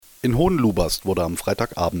In Hohenlubast wurde am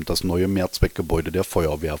Freitagabend das neue Mehrzweckgebäude der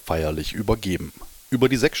Feuerwehr feierlich übergeben. Über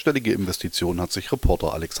die sechsstellige Investition hat sich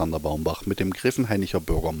Reporter Alexander Baumbach mit dem Gräfenhainicher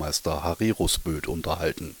Bürgermeister Harry Rusböth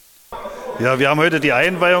unterhalten. Ja, wir haben heute die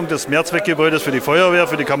Einweihung des Mehrzweckgebäudes für die Feuerwehr,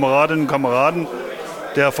 für die Kameradinnen und Kameraden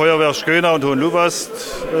der Feuerwehr Schköna und Hohenlubast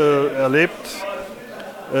erlebt.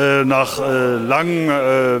 Nach langen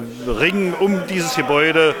Ringen um dieses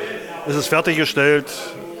Gebäude ist es fertiggestellt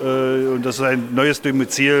und das ist ein neues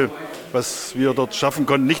Domizil, was wir dort schaffen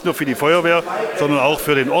konnten, nicht nur für die Feuerwehr, sondern auch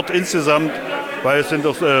für den Ort insgesamt, weil es sind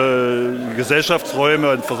doch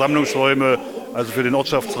Gesellschaftsräume und Versammlungsräume, also für den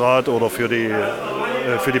Ortschaftsrat oder für die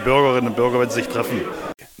Bürgerinnen und Bürger, wenn sie sich treffen.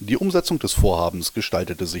 Die Umsetzung des Vorhabens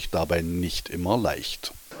gestaltete sich dabei nicht immer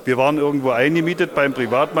leicht. Wir waren irgendwo eingemietet beim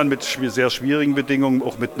Privatmann mit sehr schwierigen Bedingungen,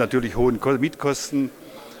 auch mit natürlich hohen Mietkosten.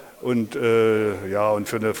 Und für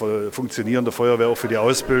eine funktionierende Feuerwehr, auch für die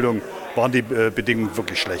Ausbildung, waren die Bedingungen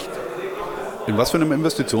wirklich schlecht. In was für einem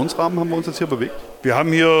Investitionsrahmen haben wir uns jetzt hier bewegt? Wir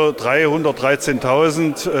haben hier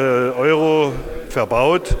 313.000 Euro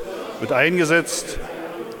verbaut und eingesetzt.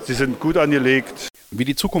 Sie sind gut angelegt. Wie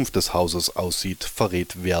die Zukunft des Hauses aussieht,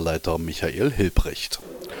 verrät Wehrleiter Michael Hilprecht.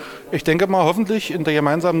 Ich denke mal hoffentlich in der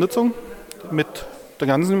gemeinsamen Nutzung mit der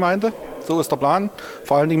ganzen Gemeinde. So ist der Plan,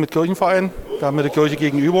 vor allen Dingen mit Kirchenverein. Wir haben ja die Kirche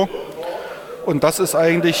gegenüber. Und das ist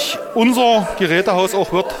eigentlich unser Gerätehaus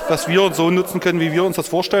auch wird, dass wir so nutzen können, wie wir uns das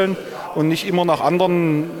vorstellen und nicht immer nach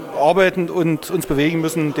anderen arbeiten und uns bewegen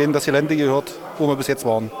müssen, denen das Gelände gehört, wo wir bis jetzt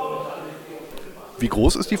waren. Wie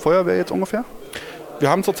groß ist die Feuerwehr jetzt ungefähr? Wir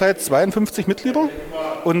haben zurzeit 52 Mitglieder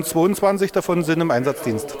und 22 davon sind im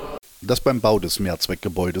Einsatzdienst. Dass beim Bau des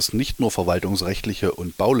Mehrzweckgebäudes nicht nur verwaltungsrechtliche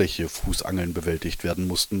und bauliche Fußangeln bewältigt werden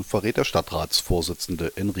mussten, verrät der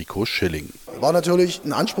Stadtratsvorsitzende Enrico Schilling. War natürlich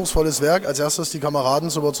ein anspruchsvolles Werk, als erstes die Kameraden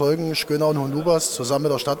zu überzeugen, Schköna und Hohenlubast zusammen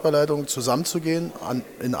mit der Stadtbauleitung zusammenzugehen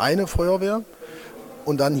in eine Feuerwehr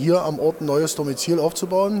und dann hier am Ort ein neues Domizil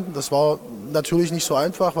aufzubauen. Das war natürlich nicht so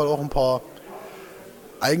einfach, weil auch ein paar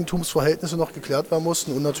Eigentumsverhältnisse noch geklärt werden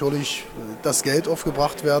mussten und natürlich das Geld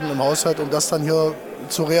aufgebracht werden im Haushalt, um das dann hier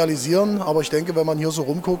zu realisieren. Aber ich denke, wenn man hier so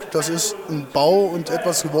rumguckt, das ist ein Bau und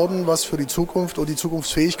etwas geworden, was für die Zukunft und die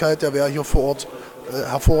Zukunftsfähigkeit der Wehr hier vor Ort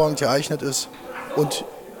hervorragend geeignet ist. Und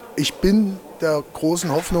ich bin der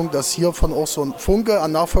großen Hoffnung, dass hiervon auch so ein Funke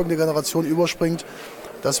an nachfolgende Generationen überspringt,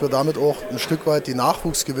 dass wir damit auch ein Stück weit die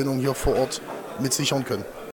Nachwuchsgewinnung hier vor Ort mit sichern können.